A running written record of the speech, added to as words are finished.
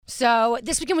So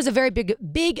this weekend was a very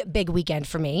big weekend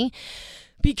for me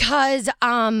because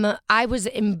I was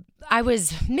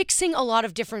mixing a lot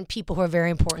of different people who are very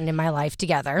important in my life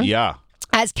together. Yeah.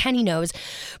 As Kenny knows.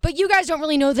 But you guys don't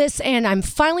really know this, and I'm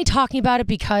finally talking about it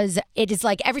because it is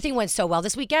like everything went so well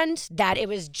this weekend that it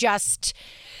was just,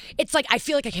 it's like I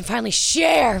feel like I can finally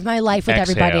share my life with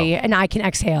everybody and I can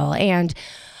exhale. And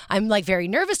I'm like very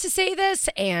nervous to say this,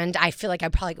 and I feel like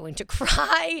I'm probably going to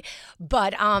cry,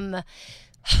 but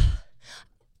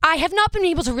I have not been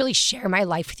able to really share my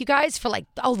life with you guys for like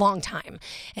a long time.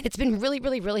 And it's been really,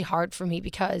 really, really hard for me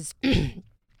because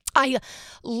I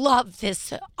love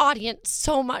this audience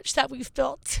so much that we've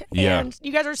built. Yeah. And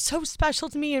you guys are so special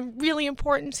to me and really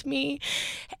important to me.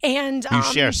 And you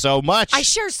share so much. I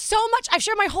share so much. I've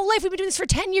shared my whole life. We've been doing this for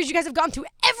 10 years. You guys have gone through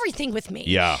everything with me.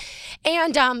 Yeah.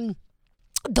 And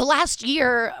the last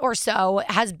year or so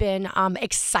has been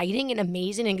exciting and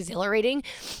amazing and exhilarating,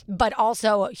 but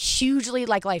also hugely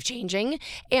like life-changing.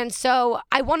 And so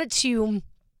I wanted to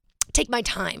take my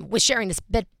time with sharing this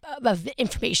bit of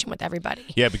information with everybody.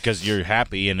 Yeah, because you're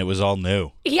happy and it was all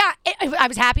new. Yeah, I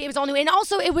was happy. It was all new. And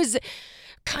also it was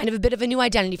kind of a bit of a new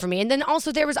identity for me. And then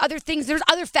also there's other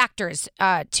factors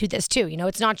to this too. You know,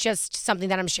 it's not just something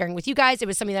that I'm sharing with you guys. It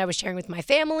was something that I was sharing with my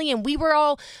family, and we were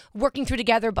all working through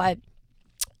together. But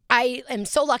I am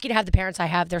so lucky to have the parents I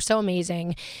have. They're so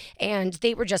amazing. And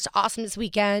they were just awesome this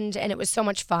weekend, and it was so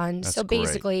much fun. That's so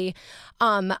basically,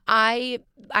 I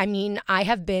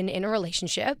have been in a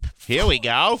relationship. Here we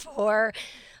go. For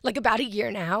like about a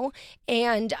year now.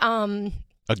 And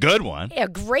a good one. A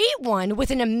great one with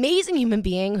an amazing human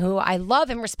being who I love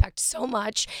and respect so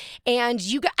much. And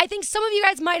I think some of you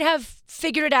guys might have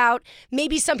figured it out.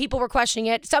 Maybe some people were questioning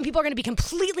it. Some people are going to be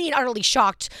completely and utterly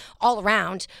shocked all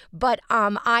around. But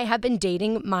I have been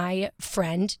dating my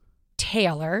friend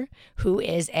Taylor, who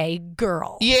is a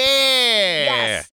girl. Yeah.